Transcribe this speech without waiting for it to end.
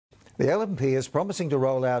The LNP is promising to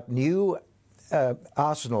roll out new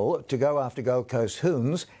arsenal to go after Gold Coast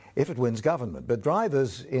Hoons if it wins government. But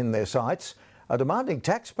drivers in their sights are demanding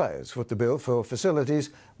taxpayers foot the bill for facilities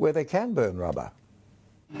where they can burn rubber.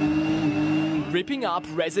 Ripping up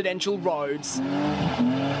residential roads,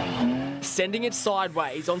 sending it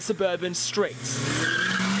sideways on suburban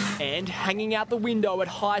streets, and hanging out the window at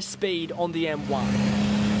high speed on the M1.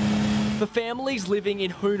 For families living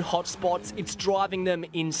in Hoon hotspots, it's driving them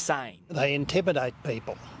insane. They intimidate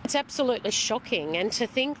people. It's absolutely shocking, and to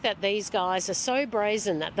think that these guys are so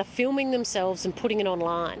brazen that they're filming themselves and putting it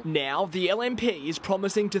online. Now, the LNP is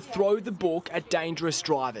promising to throw the book at dangerous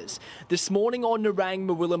drivers. This morning on Nerang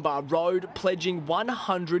Murwillumbah Road, pledging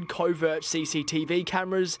 100 covert CCTV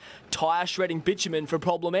cameras, tyre shredding bitumen for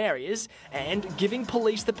problem areas, and giving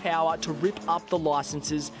police the power to rip up the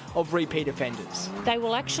licences of repeat offenders. They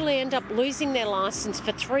will actually end up losing their licence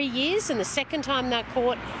for 3 years, and the second time they're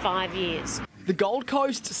caught, 5 years. The Gold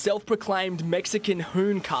Coast self-proclaimed Mexican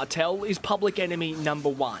Hoon Cartel is public enemy number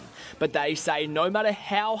one, but they say no matter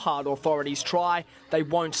how hard authorities try, they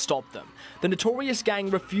won't stop them. The notorious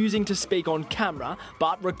gang refusing to speak on camera,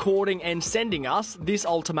 but recording and sending us this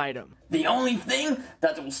ultimatum. The only thing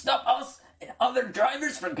that will stop us and other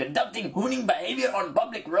drivers from conducting hooning behaviour on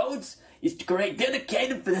public roads is to create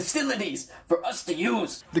dedicated facilities for us to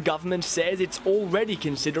use. The government says it's already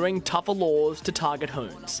considering tougher laws to target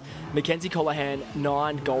hoons. Mackenzie Colohan,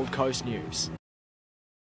 9 Gold Coast News.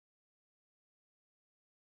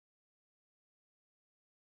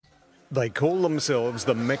 They call themselves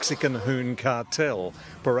the Mexican Hoon Cartel,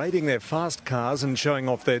 parading their fast cars and showing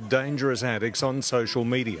off their dangerous antics on social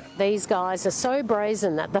media. These guys are so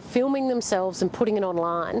brazen that they're filming themselves and putting it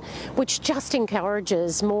online, which just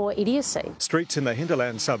encourages more idiocy. Streets in the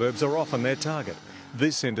hinterland suburbs are often their target.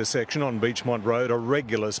 This intersection on Beachmont Road a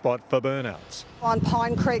regular spot for burnouts. On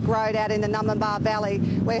Pine Creek Road out in the Numbamba Valley,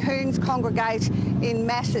 where hoons congregate in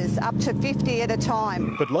masses, up to 50 at a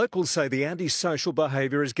time. But locals say the antisocial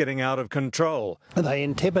behaviour is getting out of control. They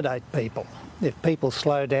intimidate people. If people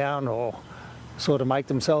slow down or sort of make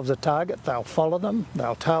themselves a target, they'll follow them,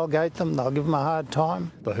 they'll tailgate them, they'll give them a hard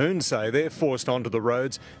time. The Hoons say they're forced onto the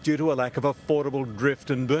roads due to a lack of affordable drift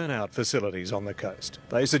and burnout facilities on the coast.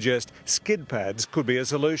 They suggest skid pads could be a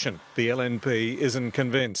solution. The LNP isn't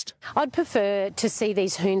convinced. I'd prefer to see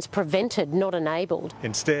these hoons prevented, not enabled.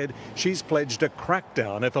 Instead, she's pledged a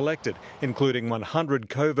crackdown if elected, including 100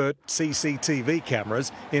 covert CCTV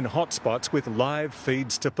cameras in hotspots with live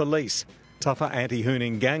feeds to police, tougher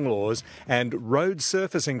anti-hooning gang laws and road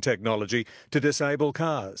surfacing technology to disable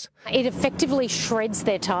cars. It effectively shreds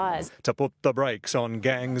their tyres. To put the brakes on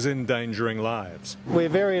gangs endangering lives. We're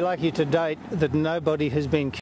very lucky to date that nobody has been